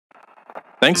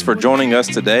Thanks for joining us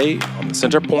today on the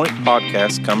Centerpoint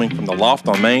podcast coming from the Loft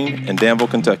on Main in Danville,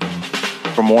 Kentucky.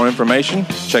 For more information,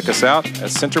 check us out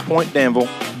at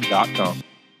centerpointdanville.com.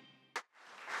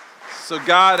 So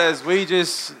God, as we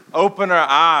just open our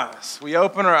eyes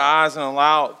and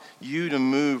allow you to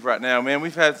move right now. Man,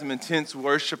 we've had some intense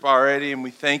worship already, and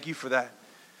we thank you for that.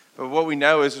 But what we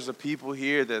know is there's a people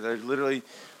here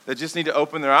that just need to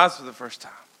open their eyes for the first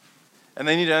time. And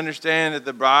they need to understand that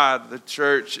the bride, the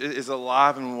church, is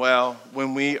alive and well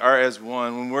when we are as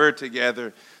one, when we're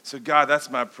together. So God, that's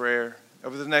my prayer.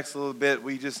 Over the next little bit,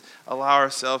 we just allow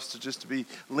ourselves to be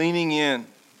leaning in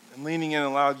and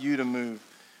allow you to move.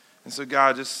 And so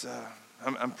God,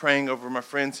 I'm praying over my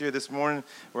friends here this morning.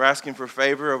 We're asking for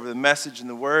favor over the message and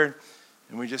the word.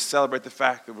 And we just celebrate the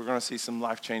fact that we're going to see some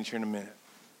life change here in a minute.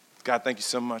 God, thank you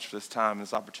so much for this time and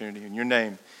this opportunity. In your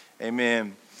name,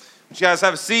 amen. Would you guys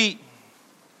have a seat?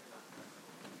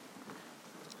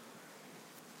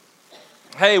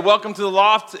 Hey, welcome to the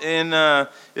Loft, and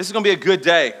this is going to be a good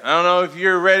day. I don't know if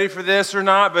you're ready for this or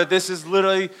not, but this is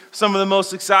literally some of the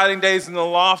most exciting days in the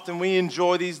Loft, and we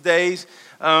enjoy these days.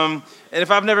 And if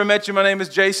I've never met you, my name is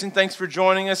Jason. Thanks for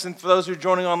joining us, and for those who are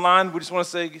joining online, we just want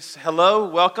to say hello,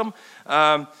 welcome.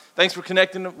 Thanks for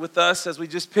connecting with us as we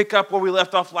just pick up where we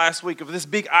left off last week of this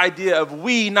big idea of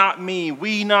we, not me,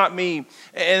 we, not me.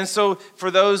 And so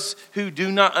for those who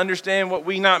do not understand what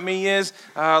we, not me is,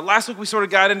 last week we sort of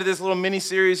got into this little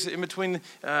mini-series in between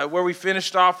where we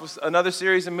finished off with another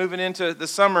series and moving into the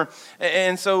summer.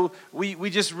 And so we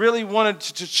just really wanted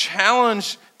to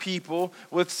challenge people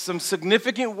with some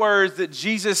significant words that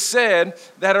Jesus said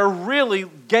that are really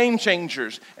game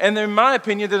changers. And in my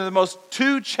opinion, they're the most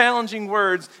two challenging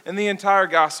words in the entire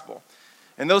gospel.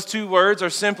 And those two words are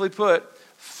simply put,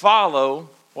 follow,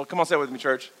 well, come on, say it with me,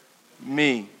 church.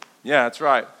 Me. Yeah, that's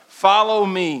right. Follow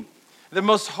me. The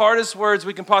most hardest words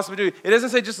we can possibly do. It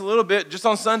doesn't say just a little bit, just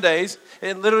on Sundays.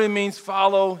 It literally means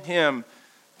follow him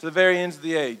to the very ends of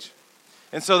the age.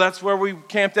 And so that's where we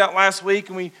camped out last week,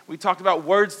 and we talked about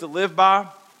words to live by.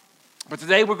 But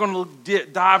today we're going to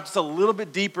dive just a little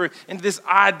bit deeper into this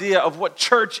idea of what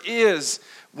church is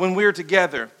when we're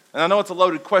together. And I know it's a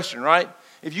loaded question, right?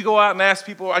 If you go out and ask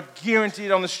people, I guarantee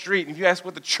it on the street, if you ask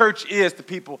what the church is to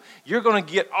people, you're going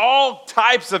to get all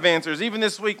types of answers. Even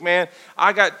this week, man,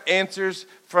 I got answers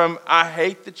from I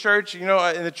hate the church,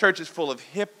 and the church is full of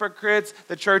hypocrites.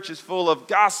 The church is full of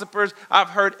gossipers. I've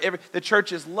heard the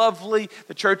church is lovely.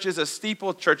 The church is a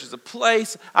steeple. The church is a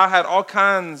place. I had all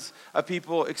kinds of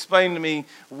people explain to me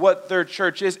what their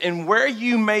church is. And where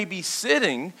you may be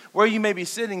sitting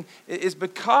is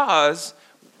because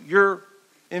your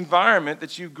environment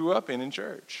that you grew up in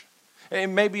church.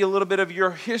 And maybe a little bit of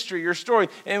your history, your story,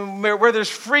 and where there's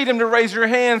freedom to raise your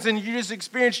hands and you just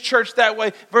experience church that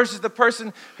way versus the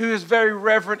person who is very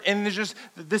reverent and is just,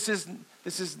 this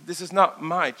is not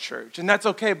my church. And that's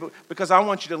okay, but because I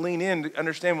want you to lean in to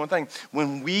understand one thing.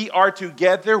 When we are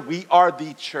together, we are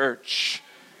the church.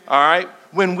 All right?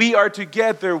 When we are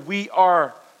together, we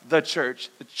are the church.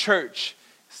 The church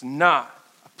is not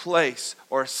a place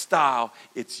or a style.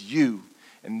 It's you.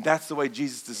 And that's the way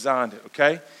Jesus designed it,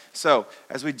 okay? So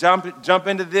as we jump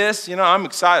into this, I'm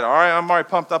excited, all right? I'm already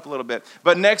pumped up a little bit.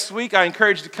 But next week, I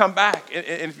encourage you to come back.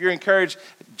 And if you're encouraged,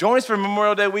 join us for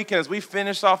Memorial Day weekend as we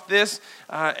finish off this.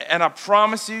 And I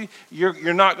promise you, you're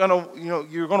going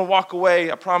to walk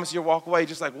away. I promise you'll walk away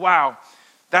just like, wow,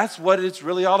 that's what it's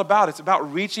really all about. It's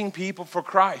about reaching people for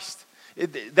Christ.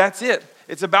 That's it.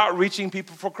 It's about reaching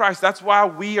people for Christ. That's why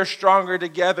we are stronger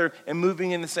together and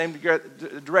moving in the same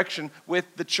direction with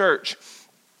the church.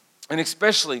 And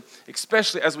especially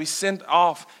as we send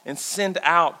off and send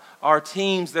out our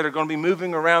teams that are going to be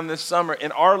moving around this summer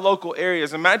in our local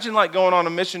areas. Imagine like going on a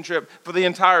mission trip for the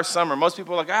entire summer. Most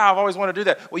people are like, I've always wanted to do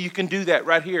that. Well, you can do that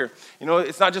right here.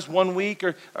 It's not just 1 week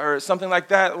or something like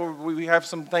that. Or we have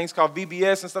some things called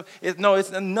VBS and stuff. It's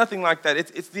nothing like that.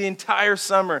 It's the entire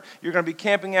summer. You're going to be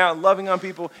camping out, loving on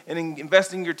people, and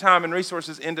investing your time and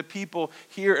resources into people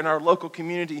here in our local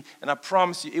community. And I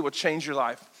promise you, it will change your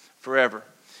life forever.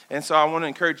 And so I want to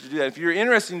encourage you to do that. If you're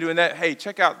interested in doing that, hey,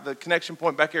 check out the connection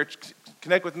point back here.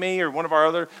 Connect with me or one of our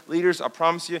other leaders. I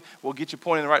promise you, we'll get you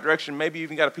pointed in the right direction. Maybe you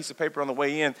even got a piece of paper on the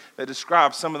way in that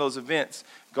describes some of those events.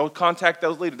 Go contact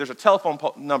those leaders. There's a telephone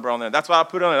number on there. That's why I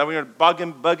put on it. I mean, you're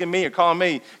bugging me or calling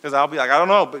me because I'll be like, I don't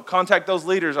know. But contact those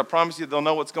leaders. I promise you they'll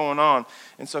know what's going on.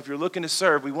 And so if you're looking to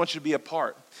serve, we want you to be a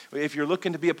part. If you're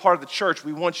looking to be a part of the church,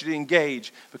 we want you to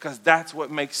engage because that's what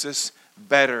makes us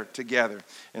better together.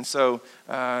 And so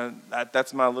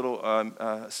that's my little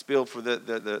spiel for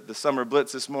the summer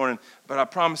blitz this morning. But I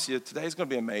promise you, today's going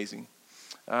to be amazing.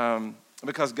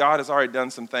 because God has already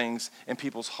done some things in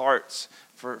people's hearts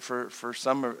for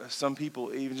some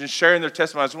people, even just sharing their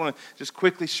testimony. I just want to just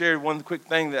quickly share one quick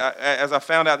thing that as I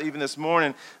found out even this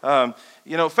morning.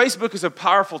 Facebook is a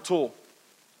powerful tool.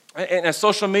 And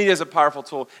social media is a powerful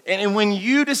tool. And when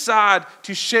you decide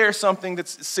to share something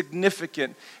that's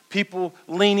significant, people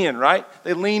lean in, right?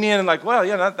 They lean in and like, well,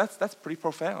 yeah, that's pretty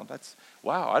profound.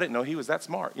 Wow, I didn't know he was that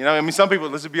smart. Some people,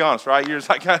 let's be honest, right? You're just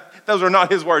like, those are not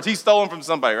his words. He stole them from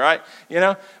somebody, right?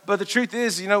 But the truth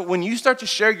is, when you start to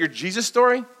share your Jesus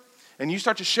story and you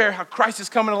start to share how Christ is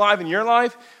coming alive in your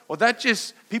life, well,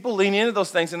 people lean into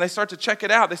those things and they start to check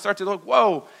it out. They start to look,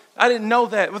 whoa, I didn't know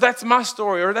that. Well, that's my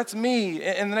story, or that's me.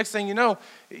 And the next thing you know,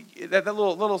 that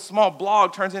little small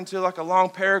blog turns into like a long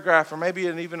paragraph, or maybe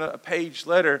even a page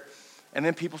letter. And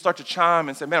then people start to chime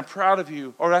and say, man, I'm proud of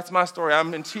you. Or that's my story.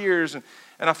 I'm in tears. And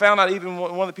I found out even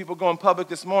one of the people going public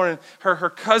this morning, her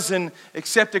cousin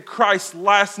accepted Christ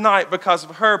last night because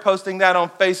of her posting that on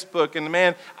Facebook. And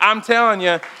man, I'm telling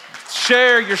you,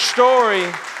 share your story.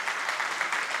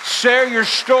 Share your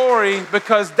story,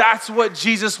 because that's what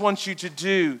Jesus wants you to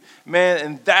do, man.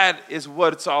 And that is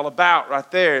what it's all about right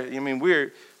there.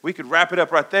 We could wrap it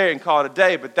up right there and call it a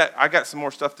day, but I got some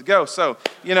more stuff to go. So,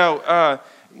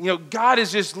 God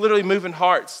is just literally moving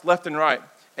hearts left and right.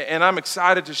 And I'm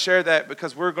excited to share that,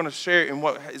 because we're going to share in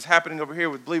what is happening over here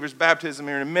with Believers Baptism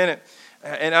here in a minute.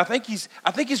 And I think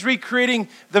he's recreating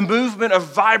the movement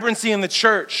of vibrancy in the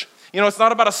church. It's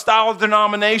not about a style of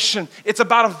denomination. It's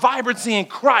about a vibrancy in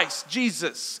Christ,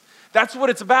 Jesus. That's what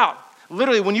it's about.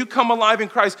 Literally, when you come alive in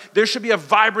Christ, there should be a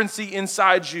vibrancy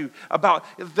inside you about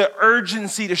the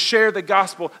urgency to share the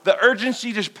gospel, the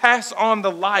urgency to pass on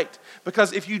the light.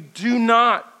 Because if you do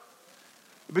not,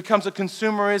 it becomes a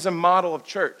consumerism model of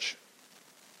church.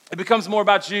 It becomes more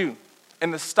about you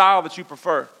and the style that you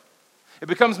prefer. It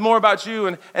becomes more about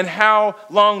you and how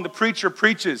long the preacher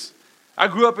preaches. I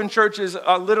grew up in churches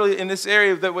literally in this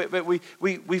area that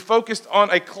we focused on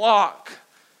a clock,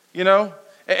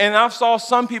 And I saw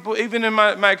some people, even in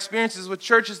my experiences with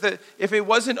churches, that if it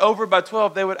wasn't over by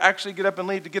 12, they would actually get up and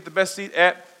leave to get the best seat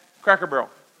at Cracker Barrel.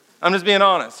 I'm just being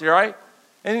honest, right?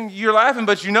 And you're laughing,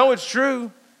 but it's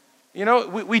true.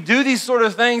 We do these sort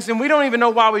of things, and we don't even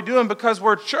know why we do them, because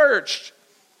we're churched.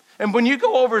 And when you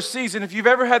go overseas, and if you've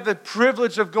ever had the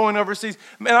privilege of going overseas,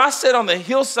 man, I sat on the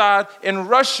hillside in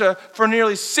Russia for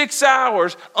nearly 6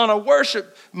 hours on a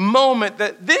worship moment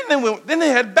that then they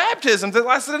had baptisms that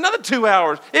lasted another 2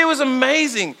 hours. It was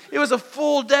amazing. It was a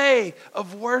full day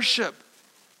of worship,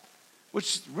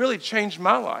 which really changed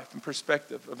my life and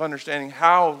perspective of understanding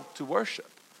how to worship.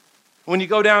 When you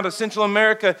go down to Central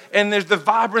America and there's the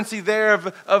vibrancy there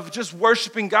of just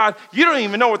worshiping God, you don't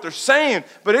even know what they're saying,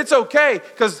 but it's okay,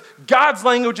 because God's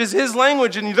language is his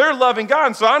language and they're loving God.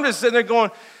 And so I'm just sitting there going,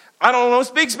 I don't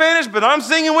speak Spanish, but I'm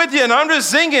singing with you and I'm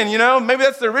just singing, Maybe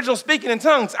that's the original speaking in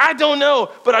tongues. I don't know,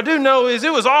 but I do know is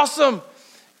it was awesome.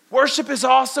 Worship is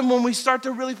awesome when we start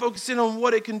to really focus in on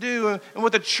what it can do and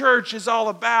what the church is all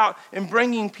about, and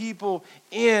bringing people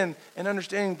in and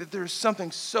understanding that there's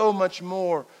something so much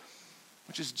more,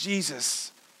 which is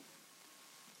Jesus.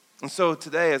 And so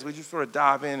today, as we just sort of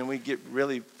dive in and we get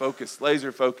really focused,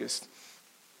 laser focused,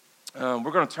 we're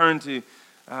going to turn to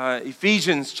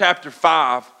Ephesians chapter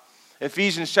 5.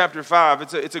 Ephesians chapter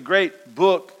 5. It's a great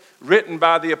book written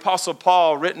by the Apostle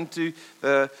Paul, written to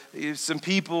some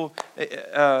people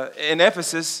in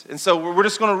Ephesus. And so we're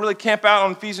just going to really camp out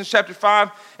on Ephesians chapter 5.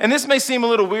 And this may seem a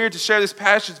little weird to share this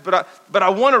passage, but I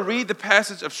want to read the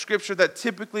passage of Scripture that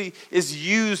typically is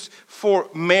used for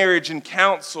marriage and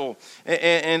counsel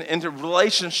and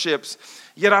relationships.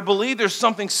 Yet I believe there's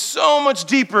something so much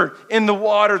deeper in the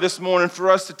water this morning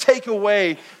for us to take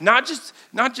away, not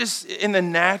just in the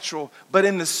natural, but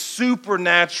in the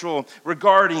supernatural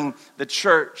regarding the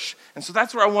church. And so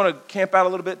that's where I want to camp out a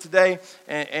little bit today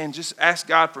and just ask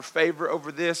God for favor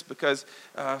over this, because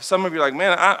some of you are like,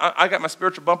 man, I got my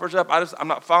spiritual bumpers up. I'm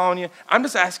not following you. I'm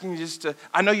just asking you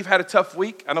I know you've had a tough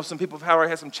week. I know some people have already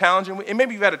had some challenging week, and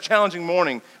maybe you've had a challenging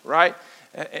morning, right?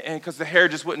 And because the hair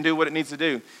just wouldn't do what it needs to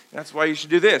do. And that's why you should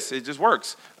do this. It just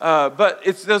works. But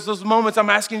it's those moments I'm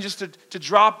asking you just to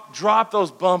drop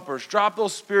those bumpers, drop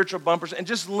those spiritual bumpers, and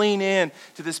just lean in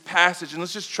to this passage. And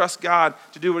let's just trust God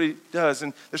to do what he does.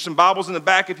 And there's some Bibles in the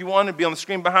back if you want. It'll be on the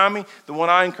screen behind me. The one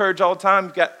I encourage all the time.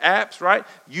 You've got apps, right?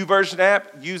 YouVersion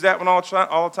app. Use that one all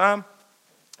the time.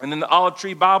 And then the Olive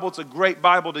Tree Bible. It's a great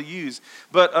Bible to use.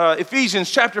 But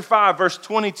Ephesians chapter 5, verse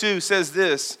 22 says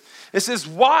this. It says,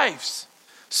 wives,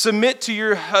 submit to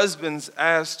your husbands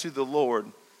as to the Lord.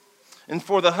 And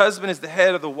for the husband is the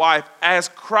head of the wife, as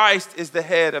Christ is the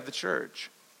head of the church.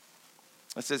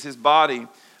 It says his body,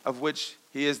 of which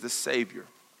He is the Savior.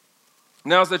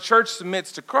 Now, as the church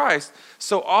submits to Christ,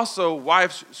 so also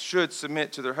wives should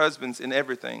submit to their husbands in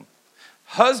everything.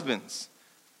 Husbands,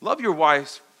 love your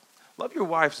wives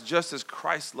just as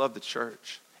Christ loved the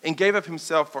church and gave up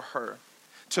himself for her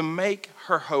to make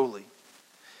her holy,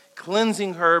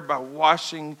 cleansing her by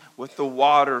washing with the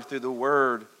water through the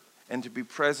word, and to be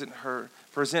present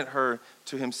her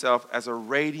to himself as a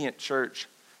radiant church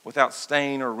without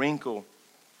stain or wrinkle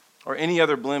or any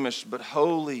other blemish, but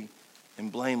holy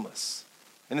and blameless.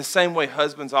 In the same way,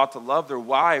 husbands ought to love their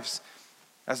wives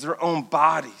as their own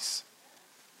bodies.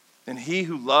 And he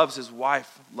who loves his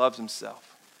wife loves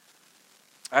himself.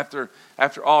 After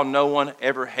all, no one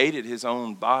ever hated his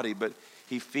own body, but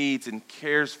he feeds and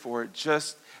cares for it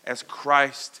just as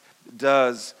Christ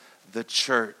does the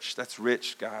church. That's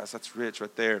rich, guys. That's rich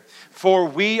right there. For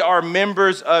we are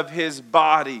members of his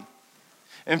body.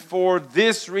 And for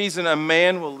this reason, a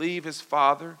man will leave his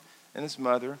father and his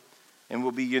mother and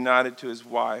will be united to his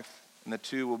wife, and the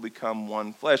two will become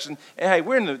one flesh. And hey,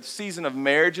 we're in the season of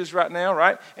marriages right now,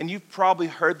 right? And you've probably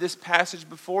heard this passage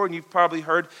before, and you've probably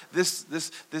heard this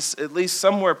at least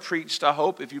somewhere preached, I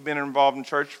hope, if you've been involved in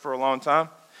church for a long time.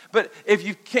 But if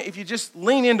you just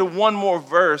lean into one more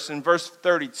verse, in verse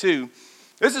 32,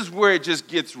 this is where it just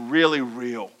gets really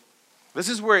real. This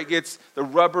is where the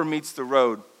rubber meets the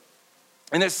road.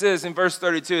 And it says in verse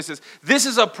 32, it says, "This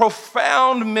is a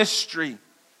profound mystery,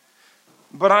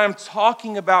 but I am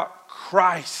talking about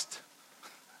Christ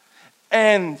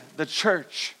and the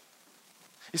church."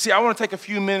 You see, I want to take a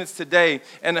few minutes today,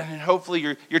 and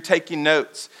hopefully you're taking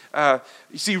notes.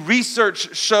 You see,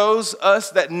 research shows us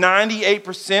that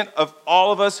 98% of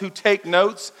all of us who take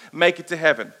notes make it to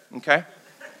heaven, okay?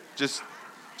 Just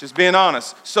being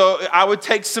honest. So I would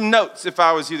take some notes if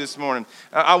I was you this morning.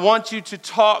 I want you to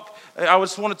talk. I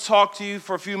just want to talk to you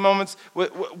for a few moments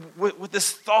with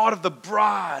this thought of the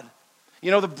bride.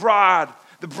 You know, the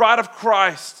bride of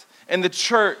Christ and the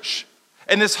church.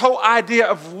 And this whole idea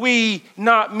of we,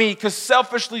 not me. Because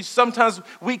selfishly, sometimes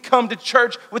we come to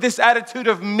church with this attitude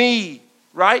of me,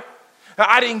 right? Now,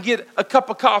 I didn't get a cup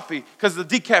of coffee because the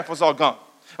decaf was all gone.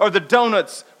 Or the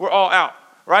donuts were all out,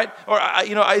 right? Or,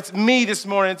 it's me this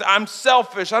morning. I'm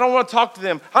selfish. I don't want to talk to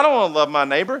them. I don't want to love my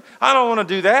neighbor. I don't want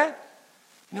to do that.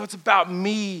 It's about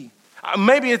me.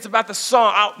 Maybe it's about the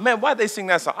song. Why'd they sing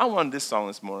that song? I wanted this song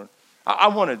this morning. I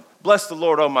wanted, "Bless the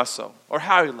Lord, oh my soul," or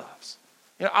 "How he loves."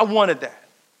 I wanted that.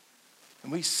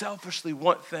 And we selfishly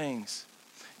want things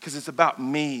because it's about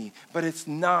me, but it's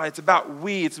not. It's about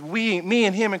we. It's we, me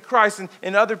and him and Christ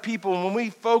and other people. And when we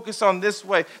focus on this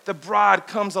way, the bride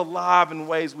comes alive in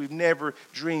ways we've never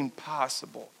dreamed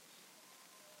possible.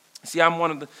 See, I'm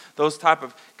one of those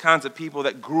kinds of people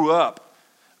that grew up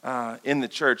in the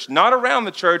church. Not around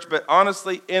the church, but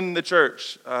honestly in the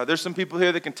church. There's some people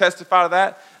here that can testify to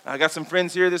that. I got some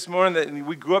friends here this morning that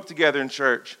we grew up together in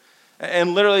church.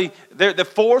 And literally, the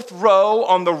fourth row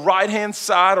on the right-hand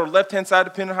side or left-hand side,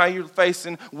 depending on how you're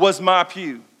facing, was my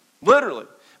pew. Literally.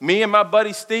 Me and my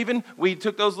buddy Steven, we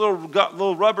took those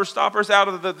little rubber stoppers out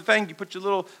of the thing. You put your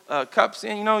little cups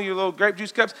in, your little grape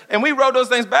juice cups. And we rode those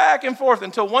things back and forth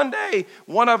until one day,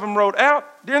 one of them rode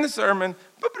out during the sermon,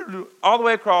 all the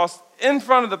way across in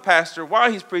front of the pastor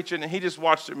while he's preaching, and he just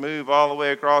watched it move all the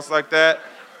way across like that.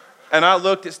 And I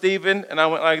looked at Steven, and I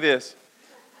went like this.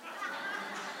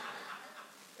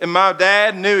 And my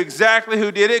dad knew exactly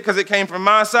who did it because it came from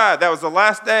my side. That was the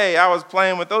last day I was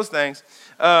playing with those things.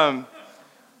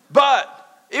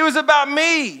 But it was about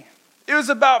me. It was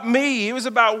about me. It was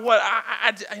about what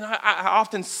I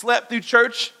often slept through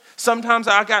church. Sometimes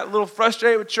I got a little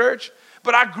frustrated with church.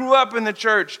 But I grew up in the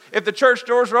church. If the church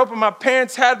doors were open, my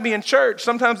parents had me in church.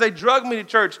 Sometimes they drugged me to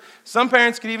church. Some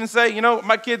parents could even say,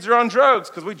 my kids are on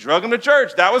drugs because we drug them to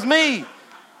church. That was me.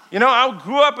 I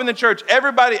grew up in the church.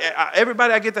 Everybody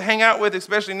I get to hang out with,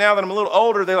 especially now that I'm a little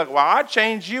older, they're like, "Well, I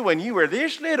changed you when you were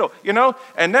this little,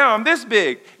 and now I'm this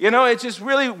big." It's just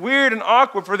really weird and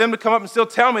awkward for them to come up and still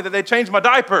tell me that they changed my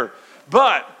diaper.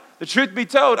 But the truth be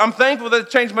told, I'm thankful that they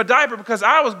changed my diaper because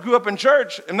I grew up in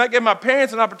church, and that gave my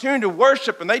parents an opportunity to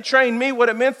worship, and they trained me what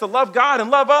it meant to love God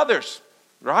and love others,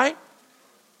 right?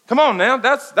 Come on now,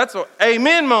 that's an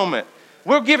amen moment.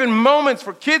 We're giving moments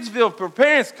for Kidsville, for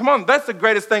parents. Come on, that's the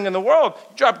greatest thing in the world.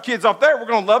 You drop kids off there, we're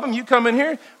going to love them. You come in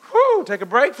here, take a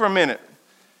break for a minute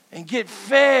and get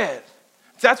fed.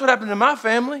 That's what happened to my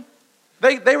family.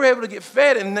 They were able to get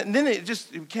fed, and then it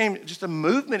became just a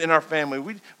movement in our family.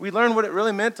 We learned what it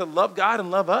really meant to love God and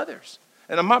love others.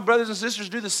 And my brothers and sisters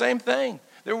do the same thing.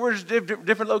 There were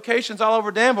different locations all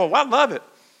over Danville. Well, I love it.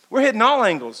 We're hitting all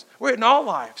angles. We're hitting all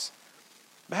lives.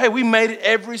 But hey, we made it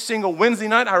every single Wednesday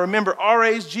night. I remember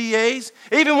RAs, GAs.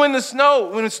 Even when the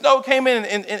snow came in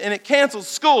and it canceled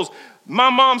schools, my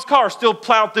mom's car still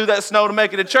plowed through that snow to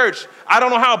make it to church. I don't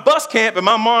know how a bus can't, but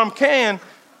my mom can.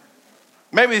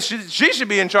 Maybe she should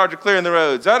be in charge of clearing the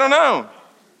roads. I don't know.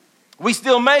 We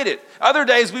still made it. Other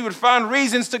days we would find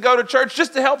reasons to go to church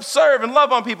just to help serve and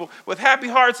love on people with happy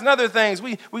hearts and other things.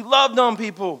 We loved on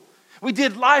people. We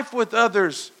did life with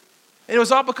others. And it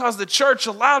was all because the church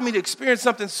allowed me to experience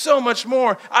something so much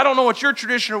more. I don't know what your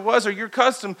tradition was or your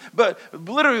custom, but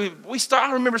literally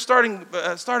I remember starting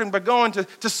by going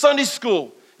to Sunday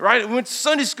school. Right? We went to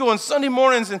Sunday school on Sunday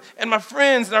mornings and my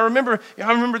friends, and I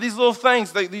remember these little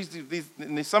things. These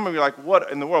some of you are like,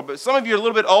 what in the world? But some of you are a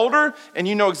little bit older, and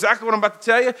you know exactly what I'm about to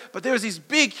tell you. But there was these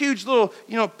big, huge little,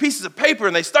 pieces of paper,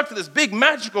 and they stuck to this big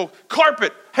magical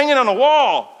carpet hanging on a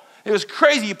wall. It was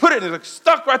crazy. You put it, and it was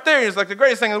stuck right there. It's like the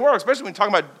greatest thing in the world, especially when you're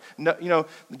talking about,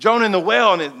 Jonah and the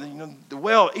whale, and the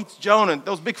whale eats Jonah, and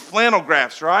those big flannel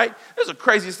graphs, right? Those are the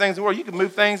craziest things in the world. You can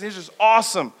move things. It's just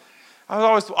awesome. I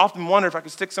always often wonder if I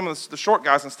could stick some of the short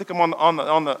guys and stick them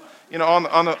on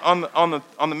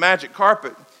the magic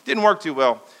carpet. Didn't work too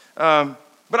well,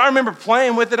 but I remember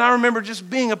playing with it. I remember just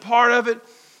being a part of it.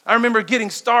 I remember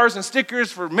getting stars and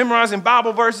stickers for memorizing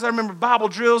Bible verses. I remember Bible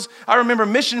drills. I remember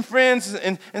mission friends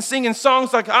and singing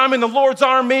songs like "I'm in the Lord's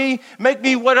army, make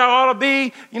me what I ought to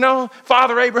be."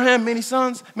 Father Abraham, many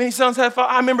sons had father.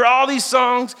 I remember all these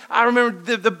songs. I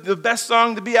remember the best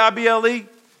song, the Bible.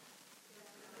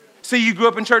 See, you grew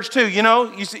up in church too,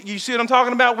 You see what I'm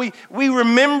talking about? We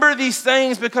remember these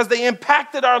things because they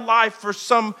impacted our life for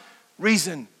some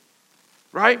reason,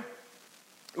 right?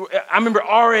 I remember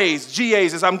RAs,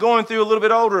 GAs as I'm going through a little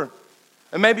bit older.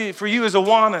 And maybe for you as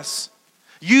Awanas.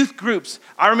 Youth groups.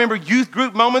 I remember youth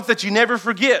group moments that you never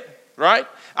forget, right?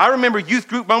 I remember youth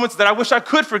group moments that I wish I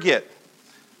could forget.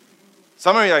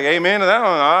 Some of you are like, amen to that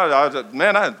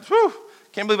one. I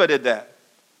can't believe I did that.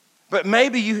 But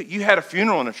maybe you had a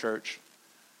funeral in a church.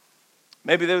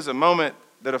 Maybe there was a moment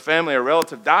that a family or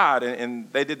relative died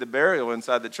and they did the burial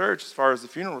inside the church as far as the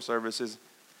funeral services.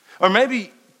 Or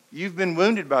maybe you've been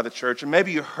wounded by the church, or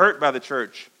maybe you're hurt by the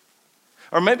church.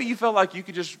 Or maybe you felt like you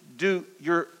could just do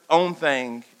your own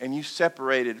thing and you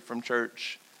separated from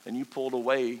church and you pulled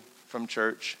away from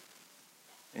church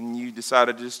and you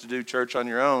decided just to do church on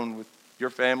your own with your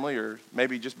family or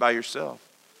maybe just by yourself.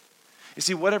 You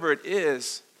see, whatever it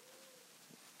is,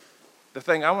 the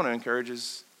thing I want to encourage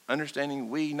is understanding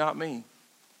we, not me.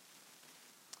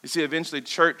 You see, eventually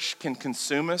church can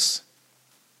consume us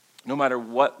no matter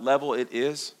what level it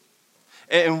is.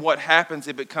 And what happens,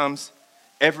 it becomes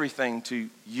everything to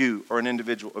you or an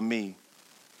individual, or me.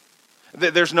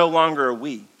 There's no longer a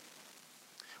we.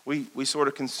 We sort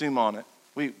of consume on it.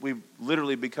 We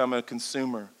literally become a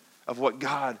consumer of what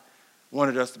God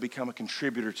wanted us to become a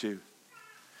contributor to.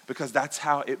 Because that's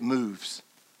how it moves.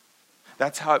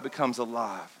 That's how it becomes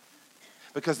alive.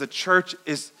 Because the church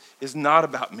is not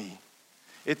about me.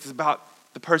 It's about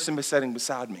the person sitting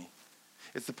beside me.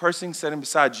 It's the person sitting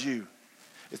beside you.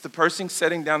 It's the person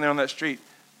sitting down there on that street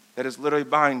that is literally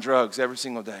buying drugs every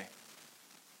single day,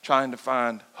 trying to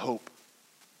find hope.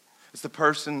 It's the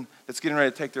person that's getting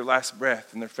ready to take their last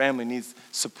breath and their family needs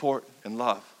support and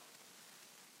love.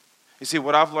 You see,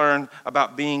 what I've learned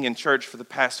about being in church for the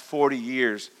past 40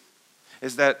 years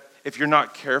is that if you're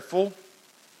not careful,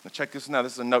 now check this out,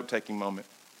 this is a note-taking moment.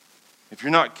 If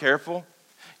you're not careful,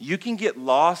 you can get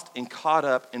lost and caught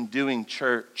up in doing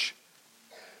church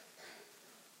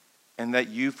and that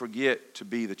you forget to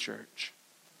be the church.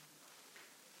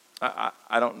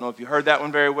 I don't know if you heard that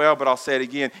one very well, but I'll say it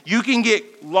again. You can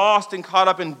get lost and caught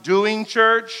up in doing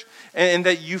church and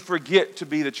that you forget to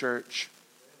be the church.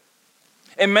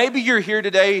 And maybe you're here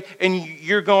today and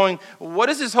you're going, what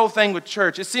is this whole thing with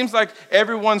church? It seems like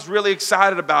everyone's really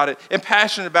excited about it and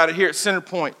passionate about it here at Center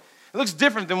Point. It looks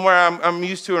different than where I'm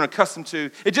used to and accustomed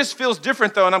to. It just feels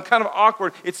different though, and I'm kind of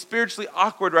awkward. It's spiritually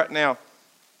awkward right now.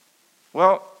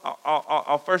 Well,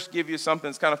 I'll first give you something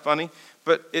that's kind of funny,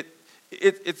 but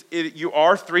you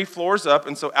are 3 floors up,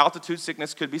 and so altitude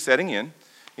sickness could be setting in.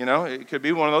 It could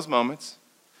be one of those moments.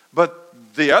 But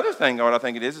the other thing, what I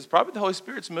think it is probably the Holy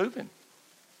Spirit's moving.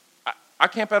 I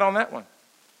can't bet on that one.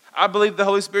 I believe the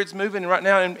Holy Spirit's moving right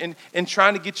now and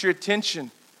trying to get your attention.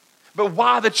 But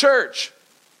why the church?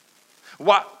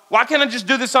 Why can't I just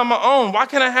do this on my own? Why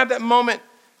can't I have that moment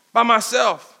by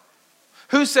myself?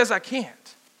 Who says I can't?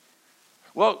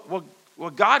 Well,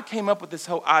 God came up with this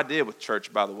whole idea with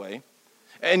church, by the way.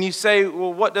 And you say,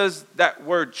 well, what does that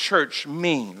word church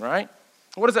mean, right?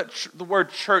 What does the word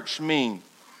church mean?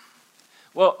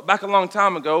 Well, back a long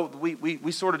time ago,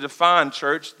 we sort of defined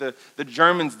church. The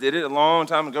Germans did it a long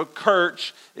time ago.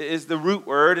 Kirch is the root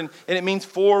word, and it means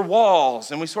four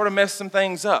walls. And we sort of messed some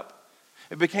things up.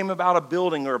 It became about a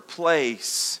building or a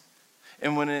place.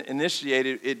 And when it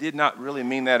initiated, it did not really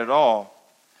mean that at all.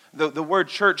 The word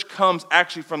church comes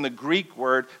actually from the Greek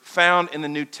word found in the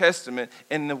New Testament,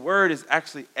 and the word is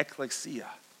actually ekklesia.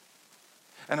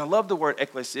 And I love the word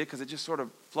ekklesia because it just sort of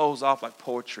flows off like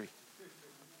poetry.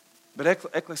 But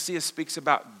ekklesia speaks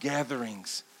about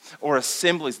gatherings or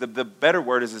assemblies. The better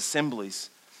word is assemblies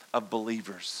of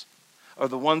believers, or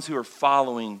the ones who are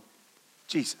following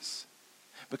Jesus,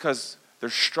 because they're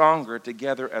stronger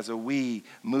together as a we,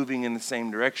 moving in the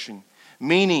same direction.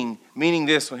 Meaning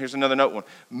this one, here's another note one.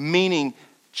 Meaning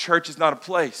church is not a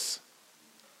place,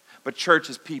 but church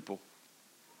is people.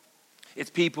 It's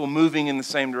people moving in the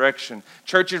same direction.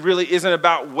 Church really isn't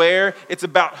about where, it's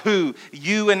about who.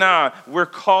 You and I, we're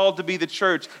called to be the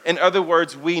church. In other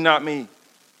words, we, not me.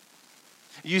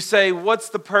 You say, what's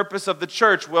the purpose of the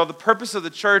church? Well, the purpose of the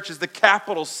church is the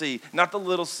capital C, not the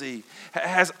little c. It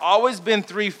has always been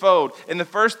threefold. And the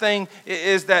first thing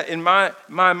is that in my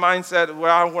mindset,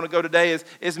 where I want to go today,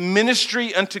 is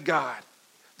ministry unto God.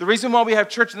 The reason why we have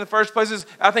church in the first place is,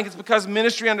 I think it's because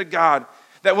ministry unto God.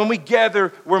 That when we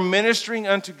gather, we're ministering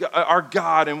unto our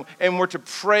God, and we're to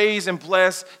praise and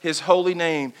bless his holy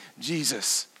name,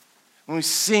 Jesus. When we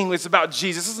sing, it's about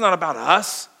Jesus. It's not about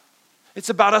us. It's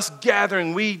about us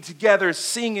gathering, we together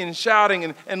singing,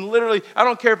 shouting, and literally, I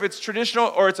don't care if it's traditional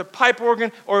or it's a pipe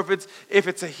organ or if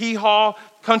it's a hee-haw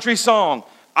country song.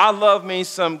 I love me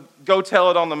some Go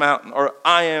Tell It on the Mountain, or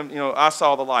I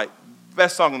Saw the Light.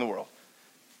 Best song in the world.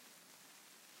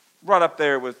 Right up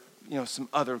there with some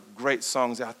other great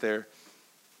songs out there.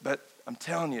 But I'm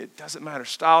telling you, it doesn't matter.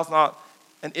 Style's not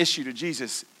an issue to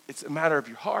Jesus. It's a matter of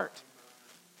your heart.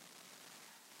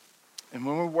 And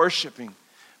when we're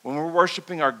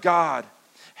worshiping our God,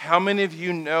 how many of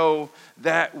you know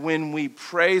that when we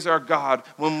praise our God,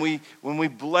 when we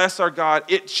bless our God,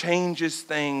 it changes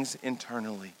things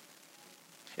internally?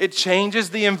 It changes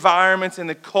the environments and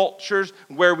the cultures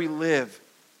where we live.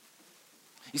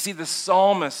 You see, the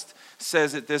psalmist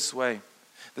says it this way.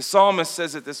 The psalmist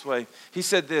says it this way. He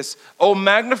said this, "Oh,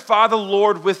 magnify the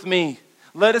Lord with me.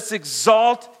 Let us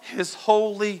exalt his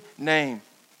holy name."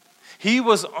 He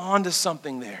was on to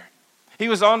something there. He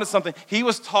was on to something. He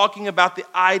was talking about the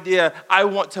idea, I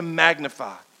want to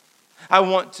magnify. I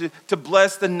want to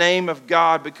bless the name of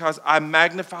God because I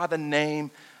magnify the name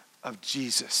of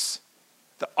Jesus,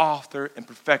 the author and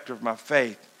perfecter of my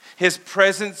faith. His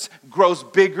presence grows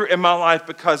bigger in my life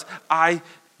because I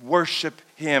worship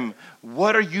him.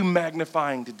 What are you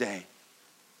magnifying today?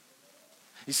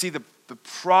 You see, the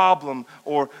problem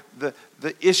or the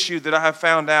issue that I have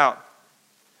found out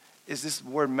is this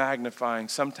word magnifying.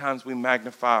 Sometimes we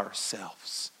magnify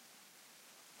ourselves.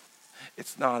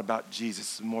 It's not about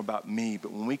Jesus, it's more about me.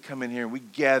 But when we come in here and we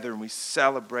gather and we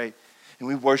celebrate and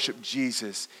we worship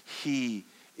Jesus, he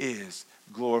is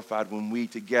glorified when we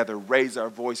together raise our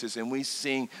voices and we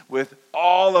sing with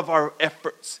all of our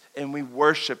efforts and we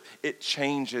worship. It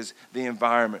changes the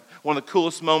environment. One of the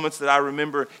coolest moments that I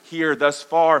remember here thus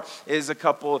far is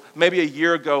maybe a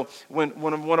year ago, when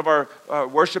one of our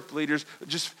worship leaders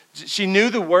she knew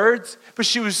the words, but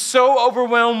she was so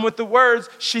overwhelmed with the words,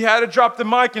 she had to drop the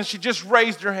mic and she just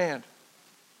raised her hand.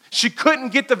 She couldn't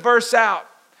get the verse out.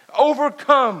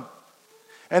 Overcome.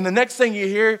 And the next thing you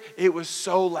hear, it was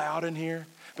so loud in here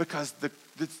because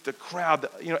the crowd,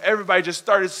 everybody just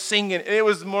started singing. And it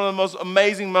was one of the most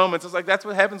amazing moments. It's like, that's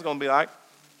what heaven's going to be like.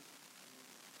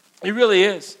 It really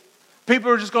is.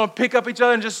 People are just going to pick up each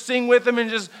other and just sing with them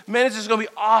and it's just going to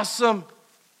be awesome.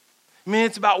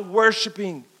 It's about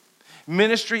worshiping.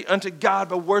 Ministry unto God,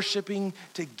 but worshiping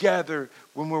together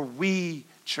when we're we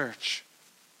church.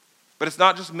 But it's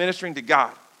not just ministering to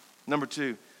God. Number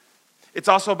 2. It's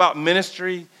also about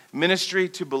ministry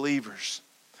to believers.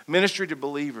 Ministry to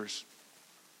believers.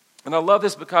 And I love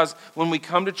this because when we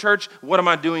come to church, what am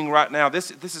I doing right now?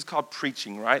 This is called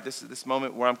preaching, right? This is this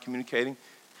moment where I'm communicating.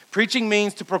 Preaching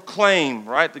means to proclaim,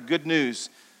 right? The good news.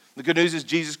 The good news is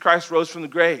Jesus Christ rose from the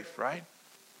grave, right?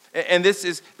 And this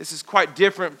is quite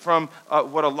different from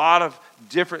what a lot of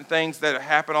different things that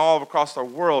happen all across our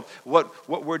world. What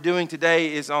we're doing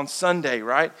today is on Sunday,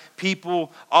 right?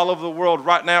 People all over the world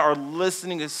right now are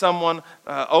listening to someone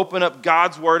open up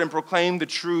God's word and proclaim the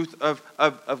truth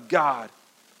of God.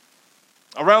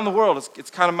 Around the world, it's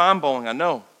kind of mind-blowing, I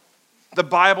know. The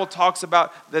Bible talks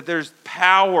about that there's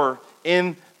power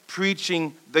in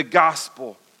preaching the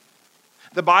gospel.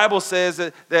 The Bible says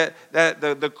that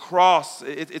the cross,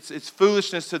 it's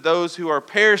foolishness to those who are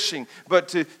perishing. But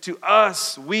to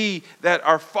us, we that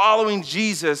are following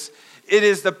Jesus, it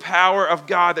is the power of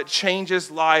God that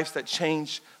changes lives, that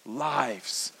change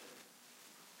lives.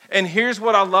 And here's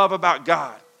what I love about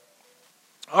God.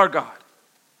 Our God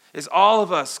is all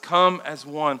of us come as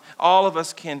one. All of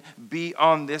us can be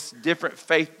on this different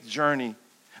faith journey.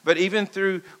 But even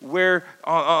through where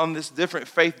on this different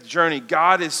faith journey,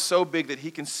 God is so big that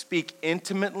he can speak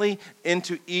intimately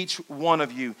into each one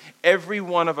of you. Every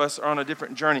one of us are on a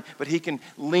different journey, but he can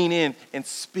lean in and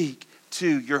speak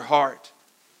to your heart.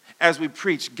 As we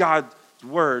preach, God's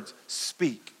words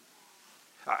speak.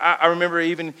 I remember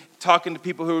even talking to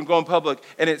people who were going public,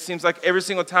 and it seems like every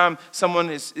single time someone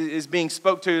is being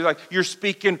spoke to, like, you're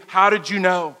speaking, how did you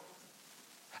know?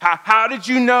 How did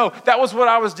you know? That was what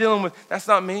I was dealing with. That's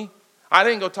not me. I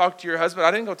didn't go talk to your husband.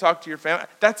 I didn't go talk to your family.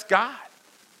 That's God.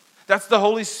 That's the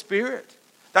Holy Spirit.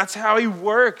 That's how he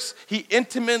works. He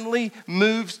intimately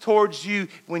moves towards you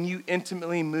when you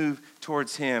intimately move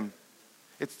towards him.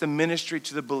 It's the ministry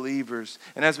to the believers.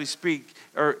 And as we speak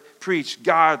or preach,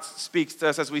 God speaks to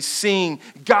us. As we sing,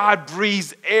 God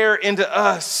breathes air into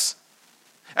us.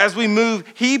 As we move,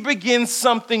 he begins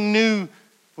something new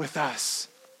with us.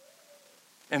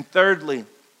 And thirdly,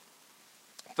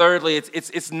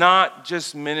 it's not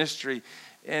just ministry,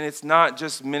 and it's not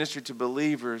just ministry to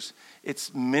believers.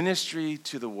 It's ministry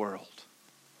to the world.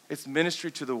 It's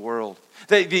ministry to the world.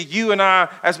 That you and I,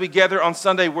 as we gather on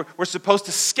Sunday, we're supposed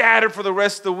to scatter for the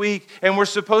rest of the week, and we're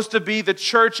supposed to be the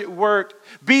church at work,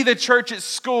 be the church at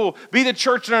school, be the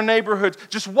church in our neighborhoods.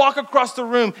 Just walk across the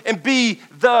room and be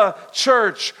the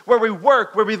church where we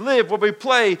work, where we live, where we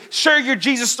play. Share your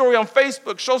Jesus story on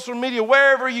Facebook, social media,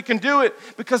 wherever you can do it,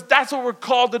 because that's what we're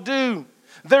called to do.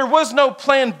 There was no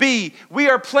plan B. We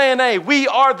are plan A. We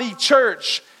are the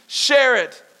church. Share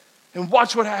it and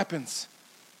watch what happens.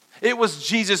 It was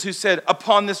Jesus who said,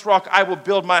 upon this rock I will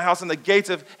build my house, and the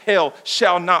gates of hell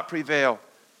shall not prevail.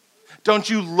 Don't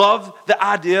you love the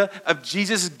idea of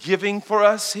Jesus giving for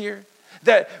us here?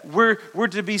 That we're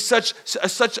to be such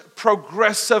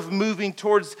progressive moving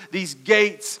towards these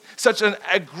gates, such an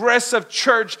aggressive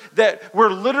church that we're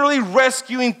literally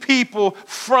rescuing people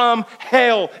from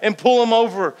hell and pull them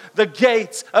over the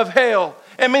gates of hell.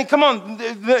 I mean, come on.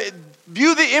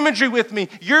 View the imagery with me.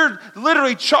 You're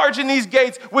literally charging these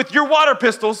gates with your water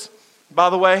pistols, by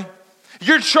the way.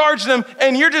 You're charging them,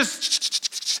 and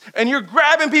you're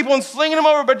grabbing people and slinging them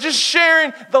over, but just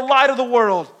sharing the light of the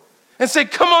world. And say,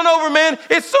 come on over, man.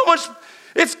 It's so much,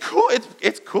 it's cool.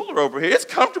 It's cooler over here. It's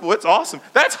comfortable. It's awesome.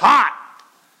 That's hot,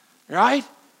 right?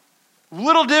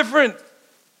 Little different.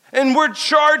 And we're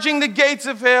charging the gates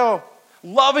of hell,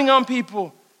 loving on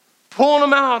people, pulling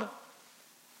them out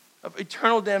of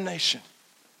eternal damnation.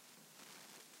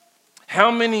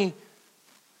 How many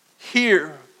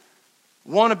here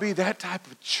want to be that type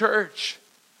of church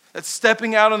that's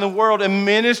stepping out in the world and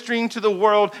ministering to the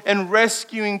world and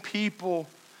rescuing people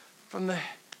from the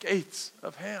gates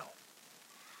of hell?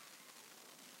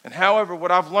 And however, what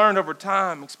I've learned over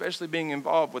time, especially being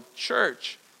involved with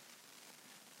church,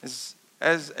 is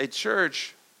as a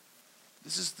church,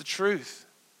 this is the truth.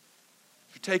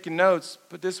 If you're taking notes,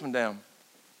 put this one down.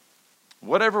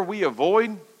 Whatever we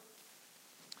avoid,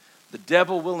 the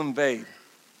devil will invade.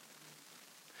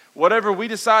 Whatever we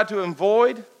decide to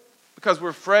avoid because we're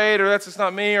afraid, or that's just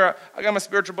not me, or I got my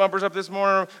spiritual bumpers up this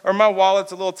morning, or my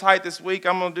wallet's a little tight this week,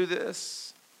 I'm going to do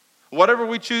this. Whatever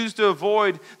we choose to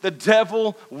avoid, the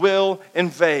devil will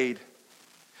invade.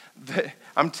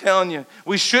 I'm telling you,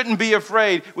 we shouldn't be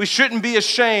afraid. We shouldn't be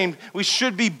ashamed. We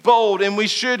should be bold, and we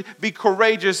should be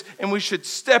courageous, and we should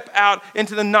step out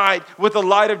into the night with the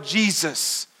light of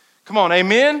Jesus. Come on,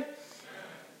 amen?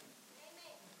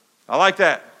 I like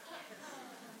that.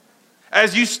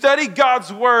 As you study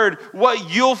God's word, what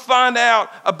you'll find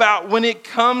out about when it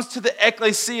comes to the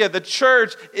ecclesia, the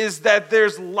church, is that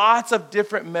there's lots of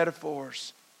different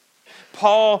metaphors.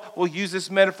 Paul will use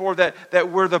this metaphor that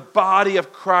we're the body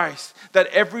of Christ, that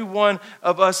every one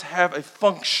of us have a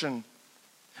function,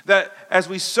 that as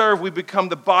we serve, we become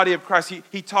the body of Christ.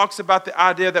 He talks about the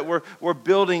idea that we're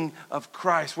building of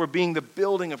Christ. We're being the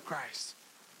building of Christ.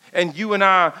 And you and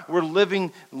I, we're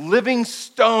living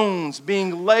stones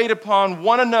being laid upon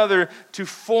one another to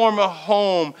form a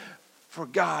home for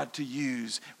God to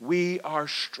use. We are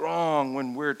strong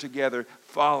when we're together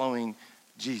following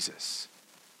Jesus.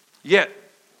 Yet,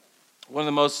 one of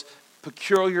the most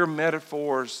peculiar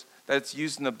metaphors that's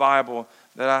used in the Bible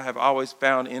that I have always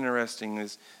found interesting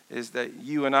is that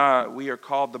you and I, we are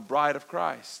called the bride of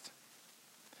Christ.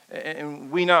 And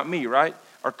we, not me, right,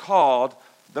 are called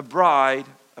the bride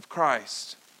of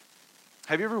Christ.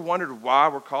 Have you ever wondered why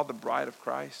we're called the bride of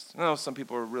Christ? I know some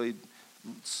people are really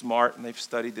smart and they've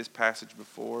studied this passage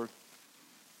before.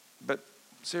 But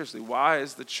seriously, why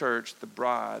is the church the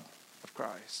bride of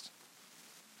Christ?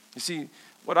 You see,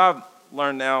 what I've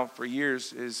learned now for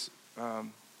years is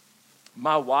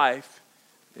my wife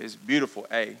is beautiful,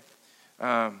 and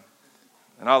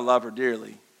I love her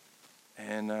dearly.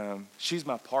 And she's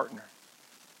my partner.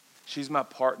 She's my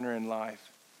partner in life.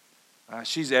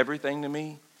 She's everything to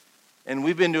me. And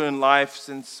we've been doing life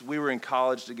since we were in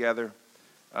college together.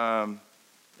 And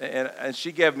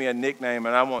she gave me a nickname,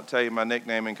 and I won't tell you my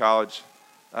nickname in college.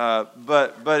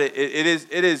 But it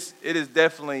is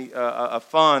definitely a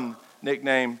fun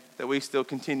nickname that we still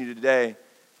continue today.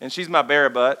 And she's my bear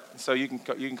butt, so you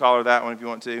can call her that one if you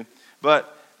want to.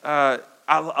 But I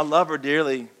love her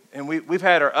dearly, and we've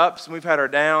had our ups and we've had our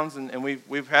downs, and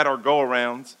we've had our go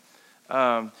arounds.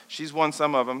 She's won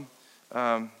some of them.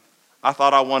 I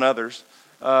thought I won others.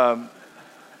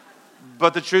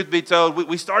 But the truth be told,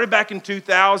 we started back in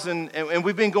 2000, and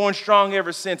we've been going strong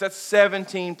ever since. That's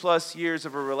 17 plus years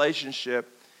of a relationship.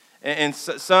 And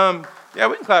some, yeah,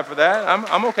 we can clap for that.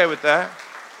 I'm okay with that.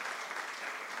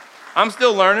 I'm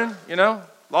still learning,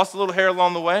 lost a little hair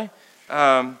along the way.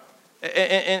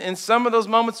 And some of those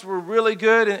moments were really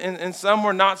good, and some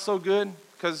were not so good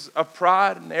because of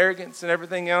pride and arrogance and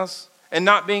everything else, and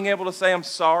not being able to say I'm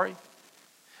sorry.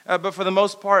 But for the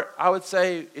most part, I would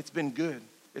say it's been good.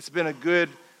 It's been a good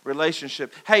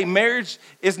relationship. Hey, marriage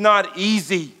is not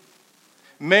easy.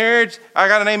 Marriage, I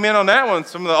got an amen on that one.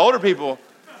 Some of the older people,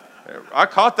 I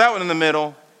caught that one in the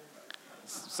middle.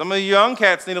 Some of the young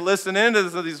cats need to listen into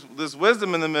this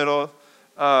wisdom in the middle.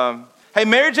 Hey,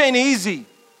 marriage ain't easy.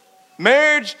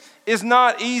 Marriage is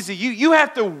not easy. You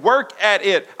have to work at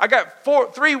it. I got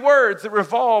three words that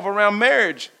revolve around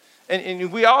marriage.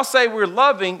 And we all say we're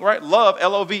loving, right? Love,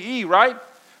 L-O-V-E, right?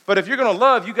 But if you're going to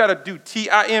love, you got to do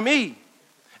T-I-M-E.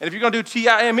 And if you're going to do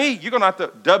T-I-M-E, you're going to have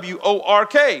to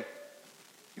W-O-R-K.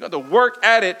 You got to work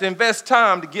at it to invest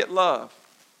time to get love.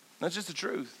 That's just the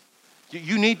truth.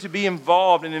 You need to be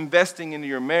involved in investing into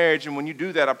your marriage, and when you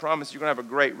do that, I promise you're going to have a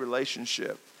great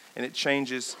relationship, and it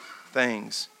changes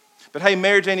things. But hey,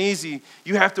 marriage ain't easy.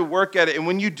 You have to work at it, and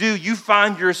when you do, you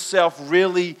find yourself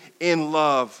really in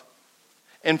love.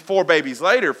 And 4 babies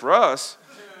later for us,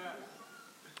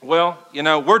 well,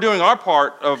 we're doing our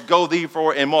part of go thee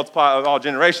for and multiply of all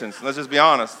generations. Let's just be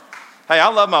honest. Hey, I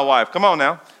love my wife. Come on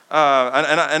now.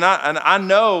 And I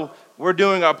know we're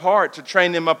doing our part to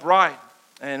train them up right.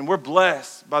 And we're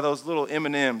blessed by those little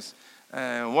M&Ms.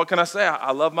 And what can I say?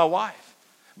 I love my wife.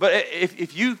 But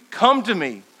if you come to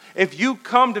me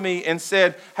and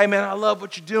said, hey, man, I love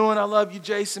what you're doing. I love you,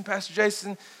 Jason, Pastor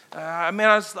Jason. I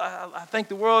think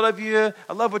the world of you.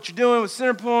 I love what you're doing with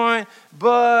Centerpoint.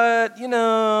 But,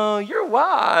 your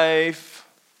wife,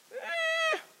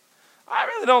 I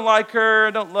really don't like her.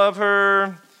 I don't love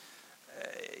her.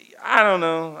 I don't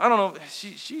know.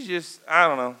 She's just, I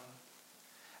don't know.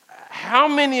 How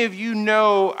many of you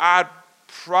know I'd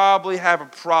probably have a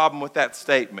problem with that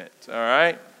statement, all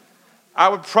right? I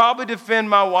would probably defend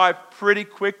my wife pretty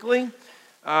quickly.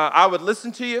 I would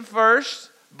listen to you at first,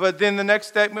 but then the next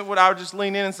statement I would just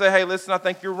lean in and say, hey, listen, I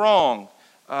think you're wrong.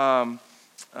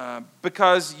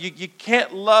 Because you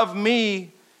can't love me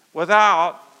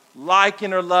without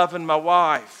liking or loving my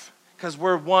wife, because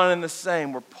we're one and the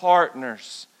same. We're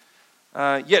partners.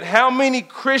 Yet how many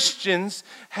Christians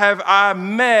have I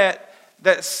met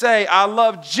that say, I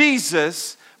love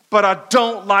Jesus, but I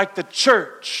don't like the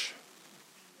church?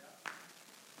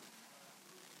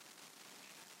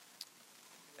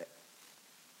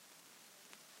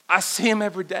 I see them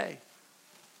every day.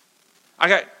 I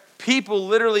got people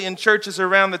literally in churches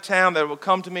around the town that will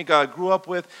come to me, God, I grew up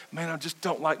with, man, I just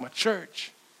don't like my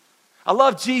church. I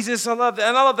love Jesus, I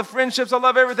love the friendships, I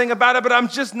love everything about it, but I'm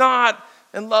just not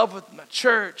in love with my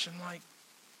church. I'm like,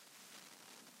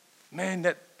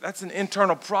 man, that's an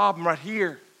internal problem right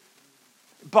here.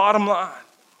 Bottom line.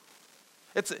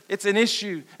 It's an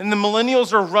issue. And the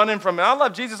millennials are running from it. I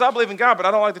love Jesus, I believe in God, but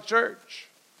I don't like the church.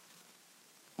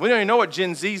 We don't even know what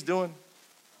Gen Z is doing.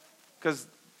 Because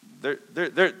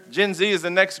Gen Z is the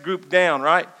next group down,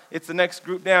 right? It's the next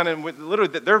group down, and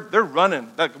literally they're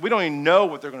running. Like, we don't even know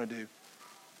what they're going to do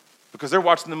because they're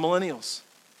watching the millennials.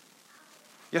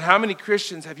 Yet how many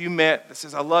Christians have you met that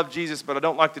says, I love Jesus, but I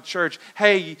don't like the church?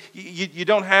 Hey, you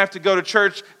don't have to go to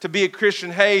church to be a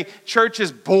Christian. Hey, church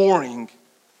is boring.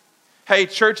 Hey,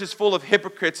 church is full of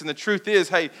hypocrites, and the truth is,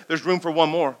 hey, there's room for one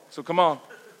more. So come on.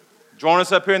 Join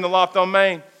us up here in the loft on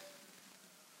Main.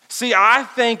 See, I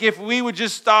think if we would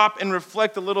just stop and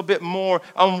reflect a little bit more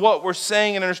on what we're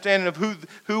saying and understanding of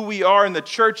who we are in the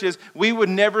church is, we would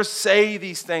never say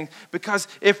these things. Because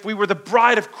if we were the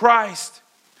bride of Christ,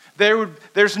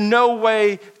 there's no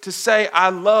way to say, I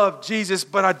love Jesus,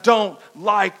 but I don't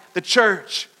like the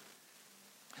church.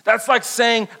 That's like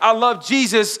saying, I love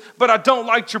Jesus, but I don't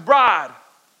like your bride.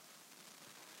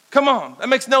 Come on, that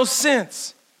makes no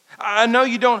sense. I know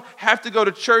you don't have to go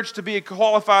to church to be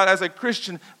qualified as a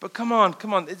Christian, but come on.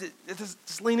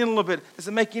 Just lean in a little bit. Does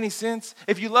it make any sense?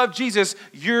 If you love Jesus,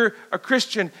 you're a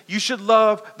Christian. You should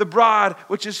love the bride,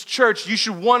 which is church. You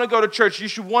should want to go to church. You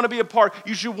should want to be a part.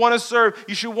 You should want to serve.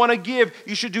 You should want to give.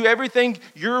 You should do everything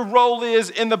your role is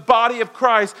in the body of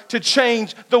Christ to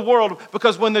change the world.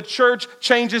 Because when the church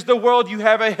changes the world, you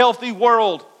have a healthy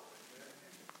world.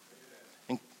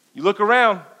 And you look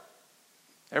around.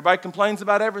 Everybody complains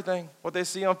about everything. What they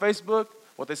see on Facebook,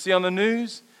 what they see on the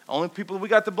news. Only people we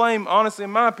got to blame, honestly,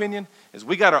 in my opinion, is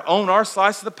we got to own our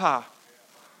slice of the pie.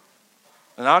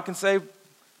 And I can say,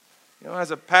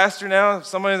 as a pastor now,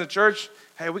 somebody in the church,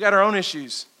 hey, we got our own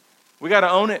issues. We got to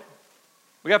own it.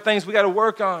 We got things we got to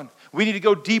work on. We need to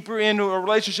go deeper into a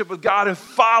relationship with God and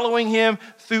following Him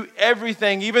through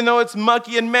everything. Even though it's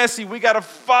mucky and messy, we got to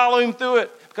follow Him through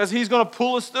it because He's going to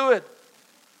pull us through it.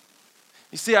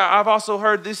 You see, I've also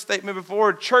heard this statement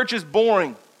before, church is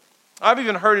boring. I've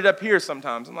even heard it up here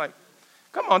sometimes. I'm like,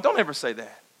 come on, don't ever say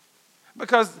that.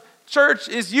 Because church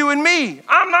is you and me.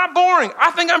 I'm not boring.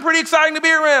 I think I'm pretty exciting to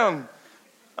be around.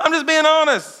 I'm just being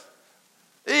honest.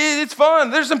 It's fun.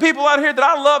 There's some people out here that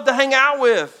I love to hang out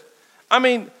with. I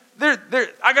mean,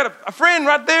 I got a friend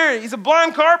right there. He's a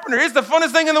blind carpenter. It's the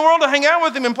funnest thing in the world to hang out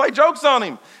with him and play jokes on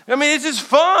him. I mean, it's just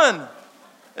fun.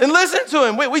 And listen to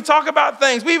him. We talk about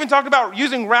things. We even talked about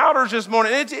using routers this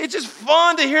morning. It's just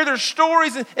fun to hear their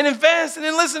stories and invest and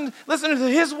then listen to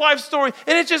his wife's story.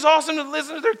 And it's just awesome to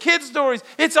listen to their kids' stories.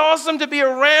 It's awesome to be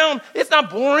around. It's not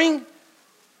boring.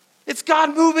 It's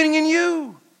God moving in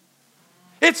you.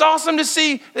 It's awesome to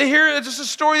hear just a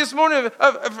story this morning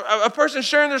of a person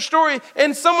sharing their story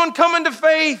and someone coming to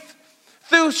faith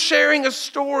through sharing a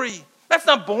story. That's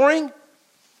not boring.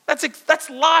 That's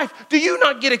life. Do you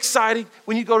not get excited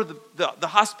when you go to the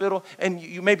hospital and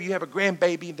maybe you have a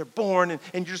grandbaby and they're born and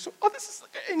you're just,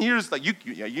 and you're just like,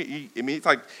 it's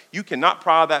like you cannot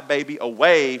pry that baby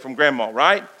away from grandma,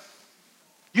 right?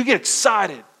 You get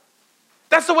excited.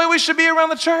 That's the way we should be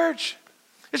around the church.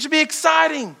 It should be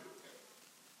exciting.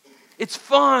 It's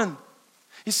fun.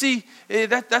 You see,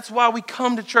 that's why we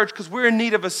come to church, because we're in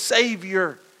need of a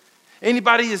Savior.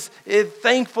 Anybody is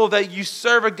thankful that you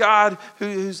serve a God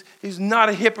who's not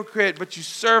a hypocrite, but you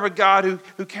serve a God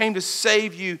who came to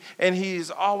save you, and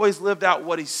He's always lived out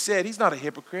what He said. He's not a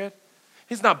hypocrite.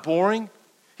 He's not boring.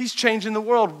 He's changing the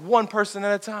world one person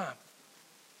at a time.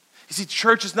 You see,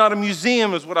 church is not a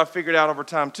museum, is what I figured out over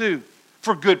time too,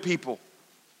 for good people.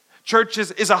 Church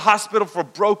is a hospital for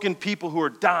broken people who are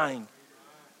dying.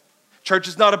 Church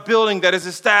is not a building that is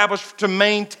established to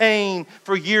maintain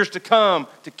for years to come,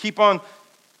 to keep on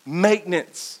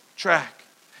maintenance track.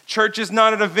 Church is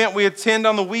not an event we attend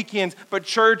on the weekends, but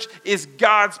church is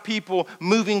God's people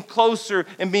moving closer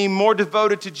and being more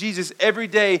devoted to Jesus every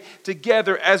day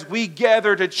together as we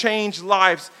gather to change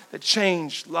lives,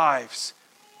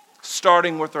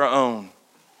 starting with our own.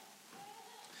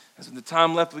 As in the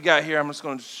time left we got here, I'm just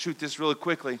going to shoot this really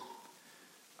quickly.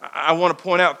 I want to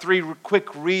point out 3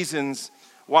 quick reasons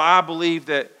why I believe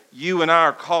that you and I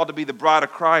are called to be the bride of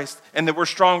Christ and that we're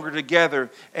stronger together,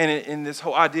 and in this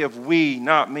whole idea of we,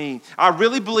 not me. I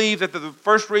really believe that the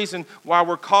first reason why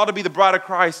we're called to be the bride of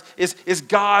Christ is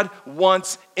God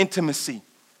wants intimacy.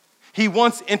 He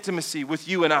wants intimacy with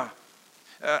you and I.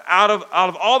 Out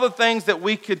of all the things that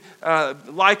we could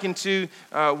liken to,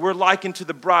 we're likened to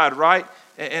the bride, right?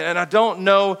 And I don't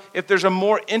know if there's a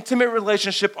more intimate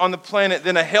relationship on the planet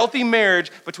than a healthy marriage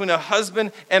between a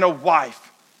husband and a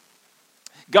wife.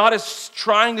 God is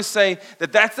trying to say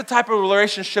that that's the type of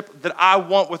relationship that I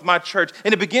want with my church.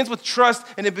 And it begins with trust,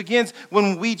 and it begins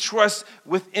when we trust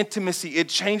with intimacy. It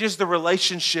changes the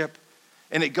relationship,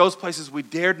 and it goes places we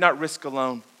dared not risk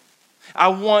alone. I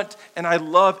want and I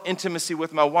love intimacy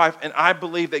with my wife, and I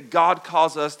believe that God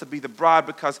calls us to be the bride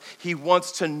because He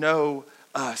wants to know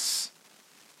us.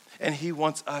 And He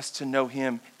wants us to know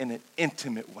Him in an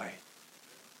intimate way.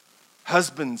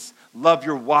 Husbands, love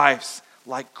your wives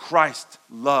like Christ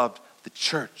loved the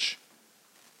church.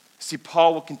 See,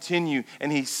 Paul will continue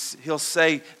and he'll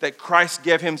say that Christ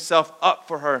gave Himself up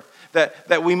for her,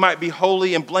 that we might be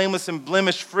holy and blameless and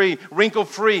blemish free, wrinkle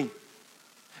free.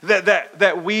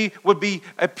 that we would be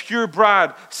a pure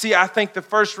bride. See, I think the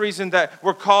first reason that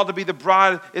we're called to be the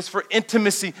bride is for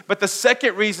intimacy. But the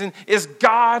second reason is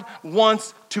God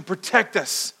wants to protect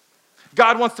us.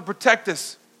 God wants to protect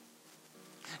us.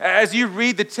 As you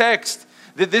read the text,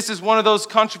 that this is one of those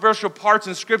controversial parts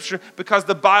in Scripture because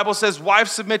the Bible says,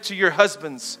 wives, submit to your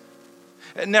husbands.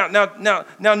 Now,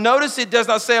 notice it does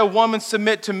not say a woman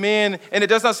submit to men, and it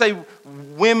does not say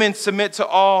women submit to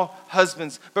all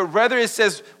husbands, but rather it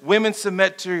says women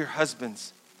submit to your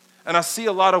husbands. And I see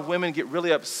a lot of women get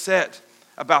really upset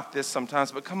about this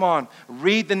sometimes, but come on,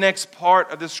 read the next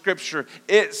part of the Scripture.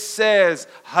 It says,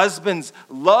 husbands,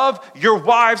 love your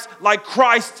wives like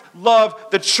Christ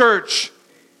loved the church.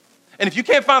 And if you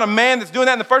can't find a man that's doing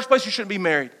that in the first place, you shouldn't be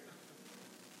married.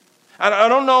 I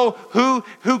don't know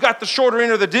who got the shorter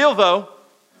end of the deal, though.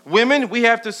 Women, we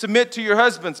have to submit to your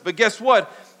husbands. But guess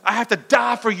what? I have to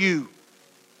die for you.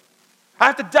 I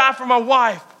have to die for my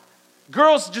wife.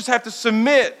 Girls just have to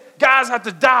submit. Guys have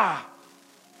to die.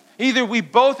 Either we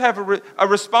both have a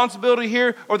responsibility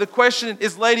here, or the question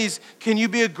is, ladies, can you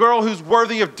be a girl who's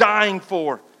worthy of dying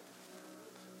for?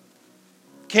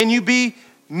 Can you be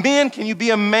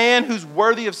a man who's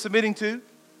worthy of submitting to?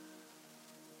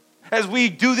 As we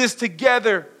do this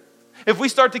together, if we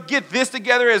start to get this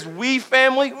together as we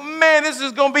family, man, this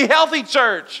is going to be healthy,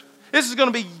 church. This is going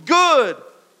to be good.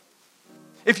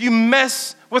 If you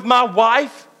mess with my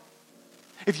wife,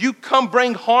 if you come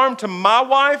bring harm to my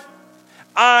wife,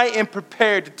 I am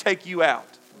prepared to take you out.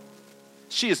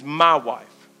 She is my wife.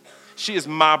 She is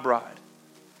my bride.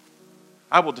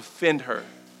 I will defend her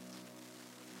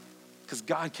because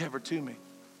God gave her to me.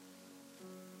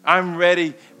 I'm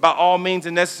ready by all means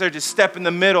and necessary to step in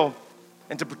the middle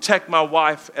and to protect my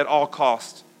wife at all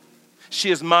costs.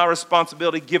 She is my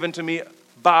responsibility given to me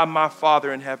by my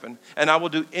Father in heaven. And I will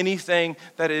do anything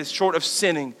that is short of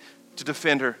sinning to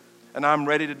defend her. And I'm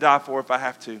ready to die for her if I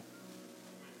have to.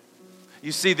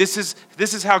 You see, this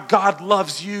is how God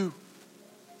loves you.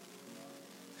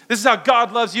 This is how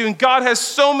God loves you. And God has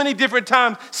so many different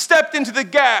times stepped into the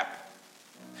gap.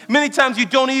 Many times you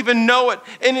don't even know it.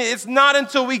 And it's not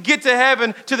until we get to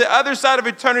heaven, to the other side of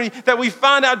eternity, that we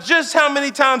find out just how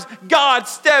many times God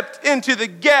stepped into the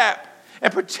gap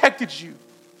and protected you.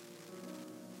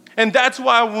 And that's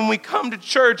why when we come to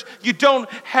church, you don't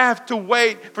have to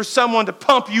wait for someone to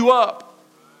pump you up.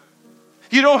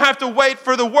 You don't have to wait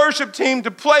for the worship team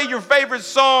to play your favorite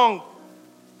song.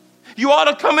 You ought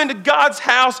to come into God's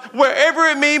house wherever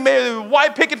it may be, the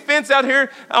white picket fence out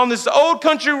here on this old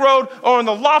country road or on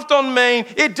the loft on Main.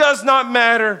 It does not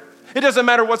matter. It doesn't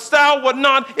matter what style, what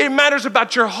not. It matters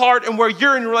about your heart and where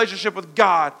you're in relationship with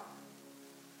God.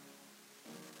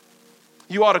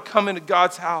 You ought to come into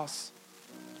God's house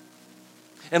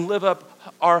and live up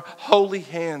our holy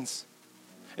hands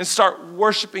and start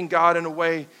worshiping God in a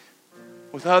way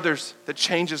with others that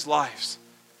changes lives.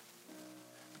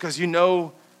 Because you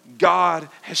know God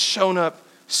has shown up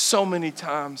so many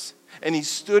times, and He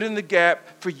stood in the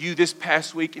gap for you this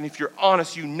past week. And if you're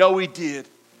honest, you know He did.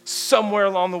 Somewhere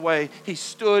along the way, He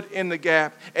stood in the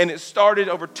gap. And it started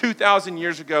over 2,000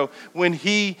 years ago when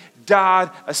He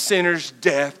died a sinner's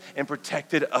death and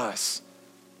protected us.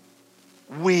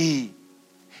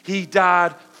 He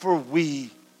died for we.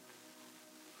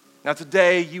 Now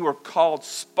today you are called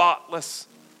spotless.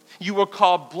 You are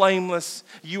called blameless.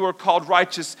 You are called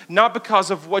righteous, not because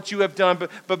of what you have done,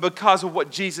 but because of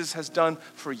what Jesus has done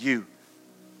for you.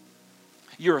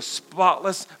 You're a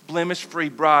spotless, blemish-free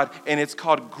bride, and it's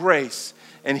called grace,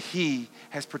 and He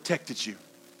has protected you.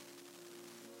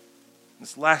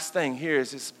 This last thing here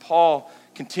is as Paul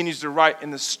continues to write in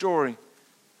the story,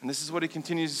 and this is what he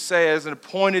continues to say: as an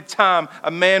appointed time,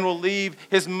 a man will leave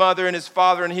his mother and his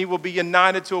father, and he will be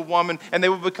united to a woman, and they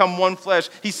will become one flesh.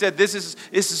 He said this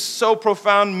is so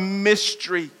profound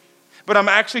mystery. But I'm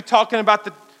actually talking about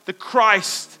the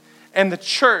Christ and the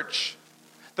church.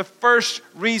 The first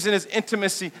reason is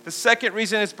intimacy. The second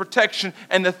reason is protection.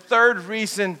 And the third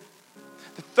reason,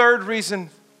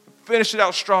 finish it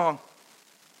out strong,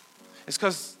 is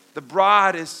because the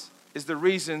bride is the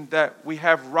reason that we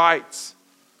have rights.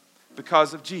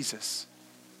 Because of Jesus.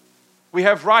 We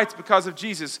have rights because of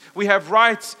Jesus. We have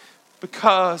rights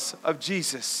because of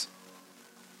Jesus.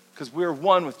 Because we're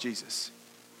one with Jesus.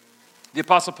 The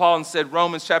Apostle Paul said,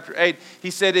 Romans chapter 8,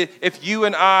 he said, if you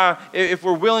and I, if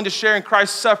we're willing to share in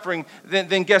Christ's suffering,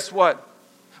 then guess what?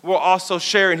 We'll also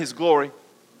share in His glory.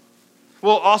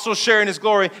 will also share in his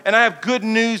glory. And I have good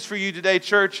news for you today,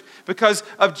 church. Because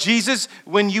of Jesus,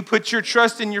 when you put your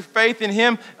trust and your faith in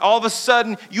him, all of a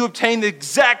sudden you obtain the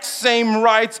exact same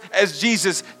rights as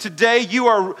Jesus. Today you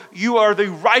are the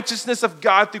righteousness of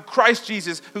God through Christ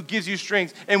Jesus, who gives you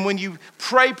strength. And when you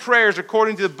pray prayers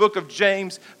according to the book of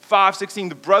James 5:16,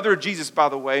 the brother of Jesus, by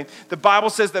the way, the Bible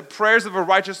says that prayers of a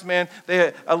righteous man,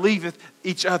 they alleviate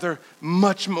each other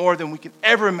much more than we can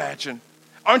ever imagine.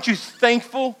 Aren't you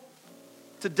thankful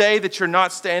today that you're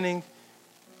not standing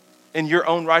in your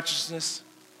own righteousness,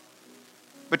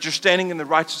 but you're standing in the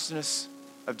righteousness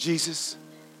of Jesus?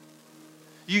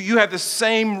 You have the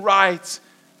same rights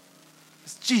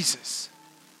as Jesus.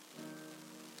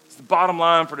 It's the bottom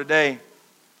line for today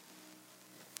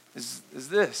is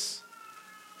this.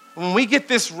 When we get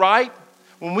this right,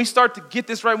 when we start to get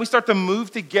this right, we start to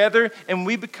move together and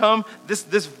we become this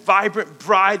vibrant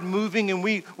bride moving, and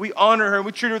we honor her and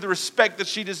we treat her with the respect that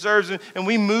she deserves, and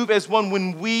we move as one.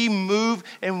 When we move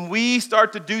and we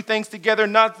start to do things together,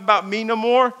 not about me no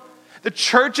more. The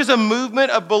church is a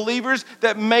movement of believers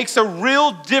that makes a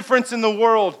real difference in the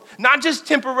world, not just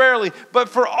temporarily, but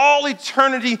for all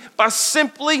eternity by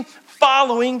simply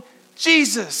following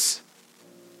Jesus.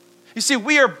 You see,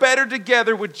 we are better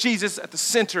together with Jesus at the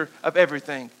center of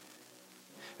everything.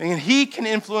 And he can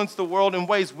influence the world in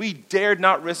ways we dared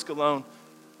not risk alone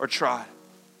or try.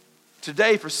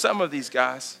 Today, for some of these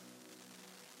guys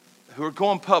who are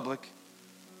going public,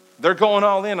 they're going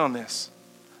all in on this.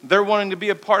 They're wanting to be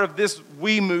a part of this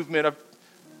we movement of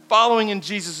following in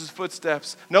Jesus'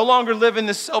 footsteps. No longer living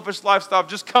this selfish lifestyle of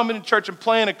just coming to church and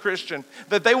playing a Christian.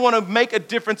 That they want to make a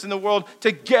difference in the world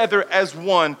together as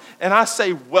one. And I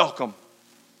say welcome.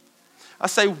 I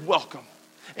say welcome.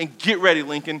 And get ready,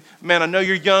 Lincoln. Man, I know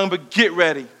you're young, but get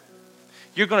ready.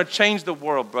 You're going to change the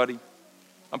world, buddy.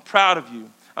 I'm proud of you.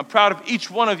 I'm proud of each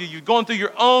one of you. You're going through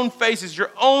your own phases,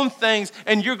 your own things,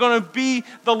 and you're going to be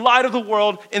the light of the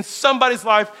world in somebody's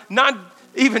life, not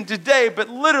even today, but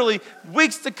literally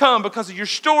weeks to come, because of your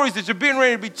stories that you're being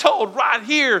ready to be told right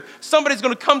here. Somebody's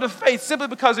going to come to faith simply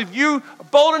because of you are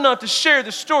bold enough to share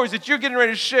the stories that you're getting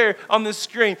ready to share on this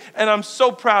screen. And I'm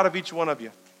so proud of each one of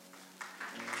you.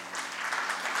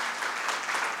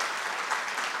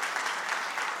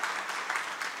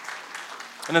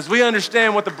 And as we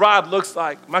understand what the bride looks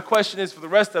like, my question is for the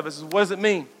rest of us is, what does it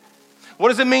mean? What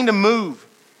does it mean to move?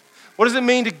 What does it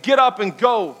mean to get up and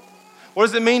go? What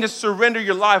does it mean to surrender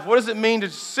your life? What does it mean to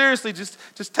seriously just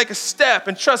take a step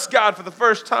and trust God for the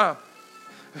first time?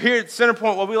 Here at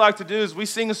Centerpoint, what we like to do is we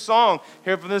sing a song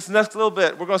here for this next little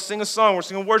bit. We're going to sing a song. We're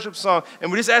singing a worship song.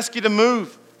 And we just ask you to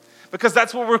move, because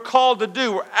that's what we're called to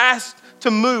do. We're asked to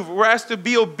move. We're asked to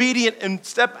be obedient and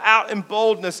step out in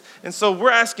boldness. And so we're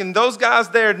asking those guys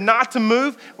there not to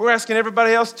move. We're asking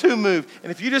everybody else to move.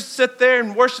 And if you just sit there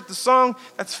and worship the song,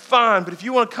 that's fine. But if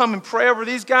you want to come and pray over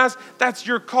these guys, that's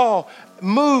your call.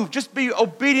 Move. Just be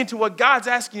obedient to what God's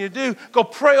asking you to do. Go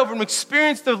pray over them.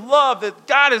 Experience the love that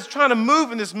God is trying to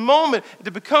move in this moment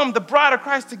to become the bride of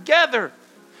Christ together.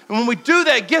 And when we do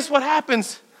that, guess what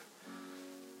happens?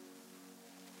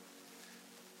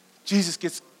 Jesus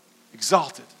gets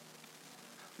exalted.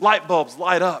 Light bulbs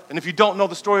light up. And if you don't know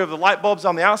the story of the light bulbs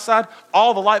on the outside,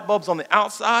 all the light bulbs on the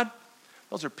outside,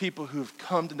 those are people who have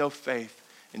come to know faith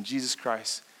in Jesus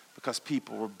Christ because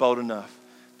people were bold enough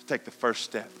to take the first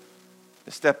step,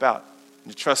 to step out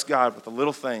and to trust God with a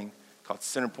little thing called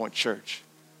Centerpoint Church.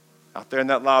 Out there in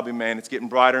that lobby, man, it's getting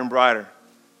brighter and brighter.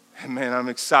 And man, I'm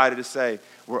excited to say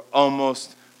we're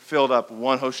almost filled up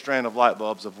one whole strand of light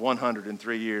bulbs of 100 in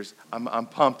 3 years. I'm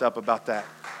pumped up about that.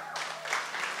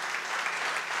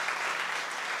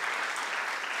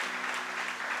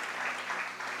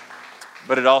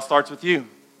 But it all starts with you.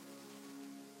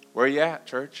 Where are you at,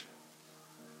 church?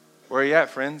 Where are you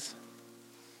at, friends?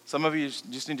 Some of you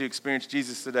just need to experience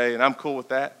Jesus today, and I'm cool with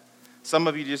that. Some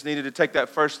of you just needed to take that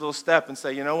first little step and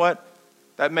say, you know what?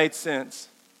 That made sense,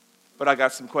 but I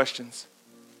got some questions.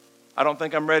 I don't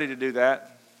think I'm ready to do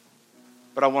that,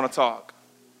 but I want to talk.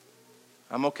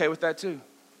 I'm okay with that too.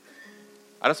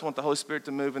 I just want the Holy Spirit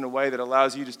to move in a way that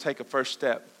allows you to take a first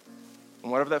step.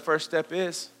 And whatever that first step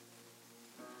is,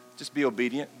 just be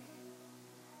obedient.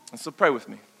 And so pray with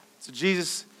me. So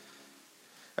Jesus,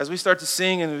 as we start to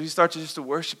sing and we start to just to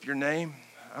worship your name,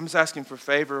 I'm just asking for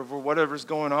favor over whatever's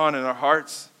going on in our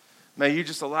hearts. May you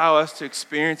just allow us to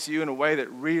experience you in a way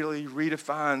that really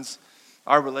redefines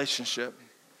our relationship.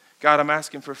 God, I'm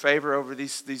asking for favor over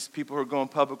these people who are going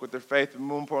public with their faith. But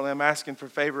more importantly, I'm asking for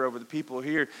favor over the people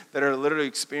here that are literally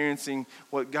experiencing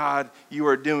what, God, you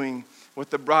are doing with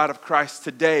the bride of Christ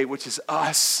today, which is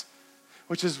us.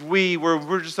 which is where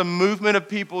we're just a movement of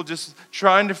people just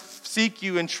trying to seek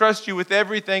you and trust you with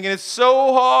everything. And it's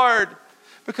so hard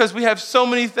because we have so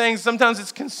many things. Sometimes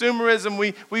it's consumerism.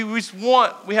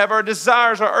 We have our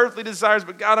desires, our earthly desires.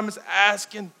 But God, I'm just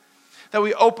asking that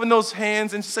we open those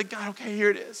hands and just say, God, okay, here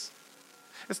it is.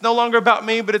 It's no longer about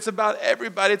me, but it's about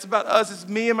everybody. It's about us. It's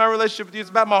me and my relationship with you. It's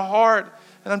about my heart.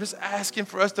 And I'm just asking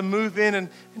for us to move in and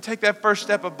take that first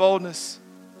step of boldness.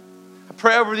 I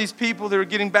pray over these people that are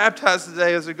getting baptized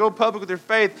today as they go public with their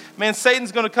faith. Man,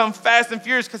 Satan's going to come fast and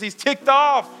furious because he's ticked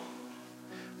off.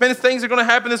 Man, things are going to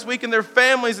happen this week in their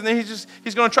families, and then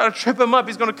he's going to try to trip them up.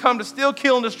 He's going to come to steal,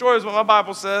 kill, and destroy is what my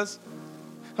Bible says.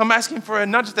 I'm asking for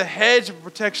not just a hedge of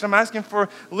protection. I'm asking for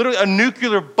literally a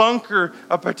nuclear bunker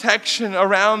of protection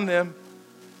around them.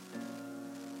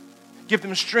 Give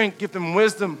them strength, give them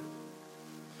wisdom.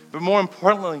 But more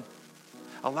importantly,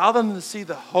 allow them to see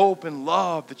the hope and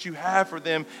love that you have for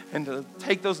them and to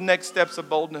take those next steps of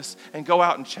boldness and go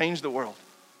out and change the world.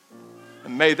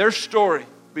 And may their story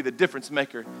be the difference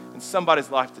maker in somebody's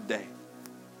life today.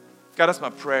 God, that's my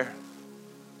prayer.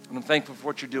 And I'm thankful for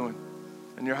what you're doing.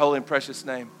 In your holy and precious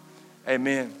name,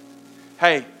 amen.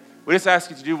 Hey, we just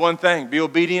ask you to do one thing. Be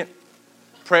obedient.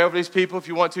 Pray over these people if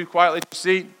you want to, quietly in your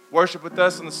seat. Worship with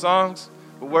us in the songs.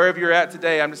 But wherever you're at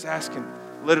today, I'm just asking,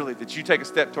 literally, that you take a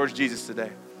step towards Jesus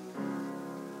today.